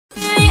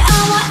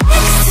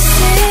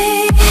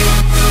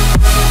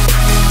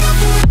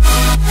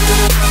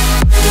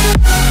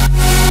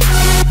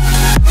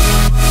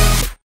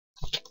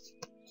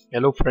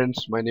Hello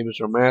friends, my name is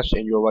Ramesh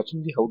and you are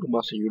watching the How to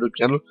Master YouTube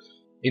channel.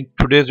 In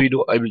today's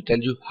video, I will tell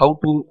you how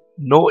to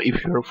know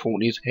if your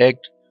phone is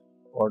hacked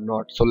or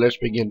not. So let's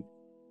begin.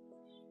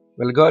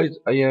 Well guys,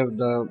 I have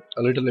a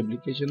little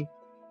application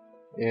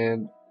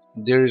and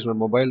there is my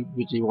mobile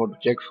which I want to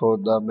check for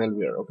the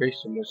malware. Okay,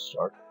 so let's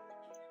start.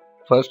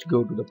 First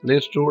go to the Play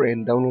Store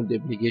and download the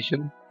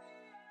application.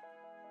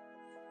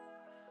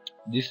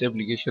 This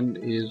application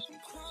is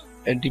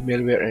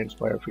anti-malware and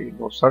spyware free.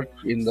 Now search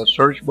in the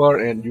search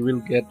bar and you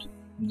will get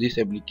this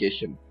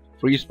application,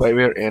 free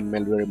spyware and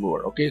malware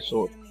remover. Okay,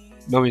 so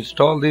now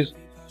install this.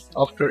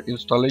 After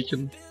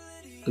installation,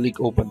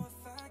 click open.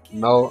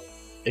 Now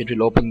it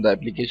will open the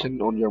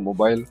application on your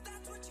mobile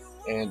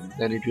and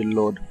then it will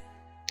load.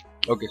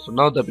 Okay, so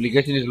now the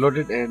application is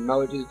loaded and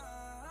now it is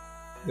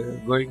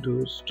going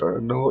to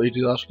start. Now it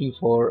is asking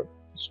for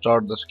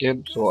start the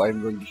scan, so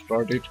I'm going to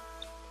start it.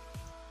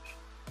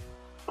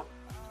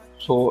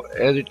 So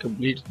as it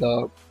completes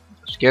the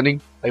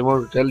scanning, I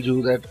want to tell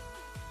you that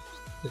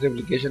this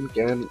application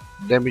can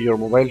damage your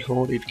mobile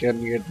phone. It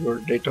can get your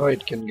data,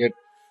 it can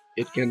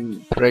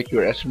track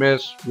your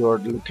SMS, your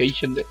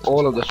location,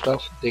 all of the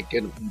stuff they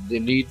can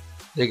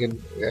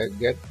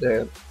get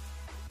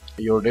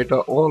your data,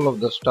 all of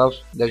the stuff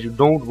that you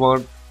don't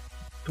want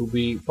to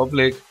be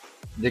public.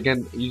 They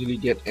can easily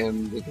get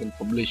and they can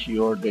publish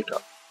your data.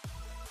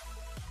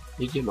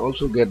 You can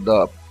also get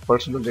the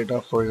personal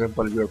data, for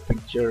example your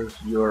pictures,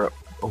 your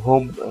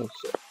home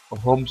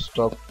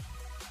stuff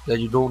that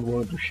you don't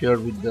want to share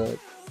with the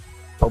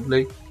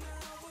public.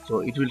 So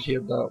it will share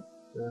the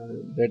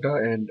data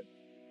and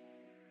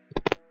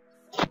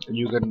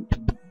you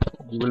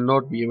will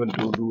not be able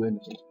to do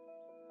anything.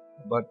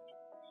 But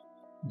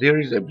there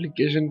is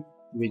application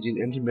which is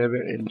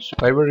anti-malware and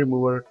spyware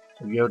remover.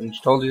 So you have to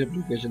install this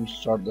application,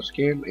 start the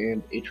scan,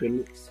 and it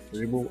will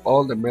remove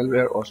all the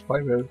malware or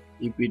spyware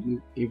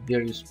if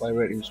there is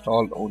spyware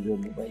installed on your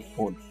mobile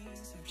phone.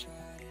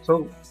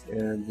 So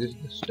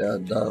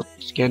the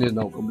scan is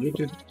now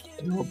completed.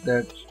 I hope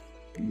that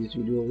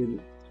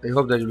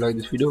you like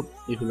this video.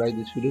 If you like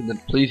this video, then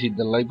please hit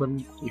the like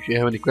button. If you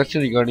have any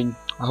question regarding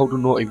how to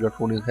know if your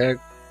phone is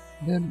hacked,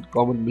 then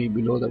comment me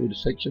below the video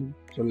section.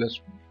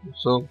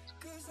 So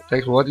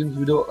thanks for watching this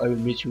video. I will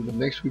meet you in the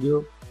next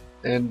video,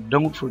 and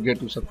don't forget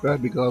to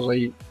subscribe because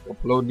I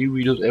upload new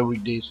videos every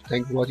day. So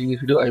thanks for watching this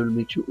video. I will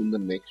meet you in the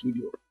next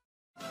video.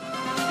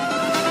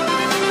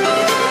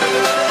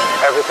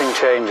 Everything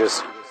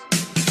changes.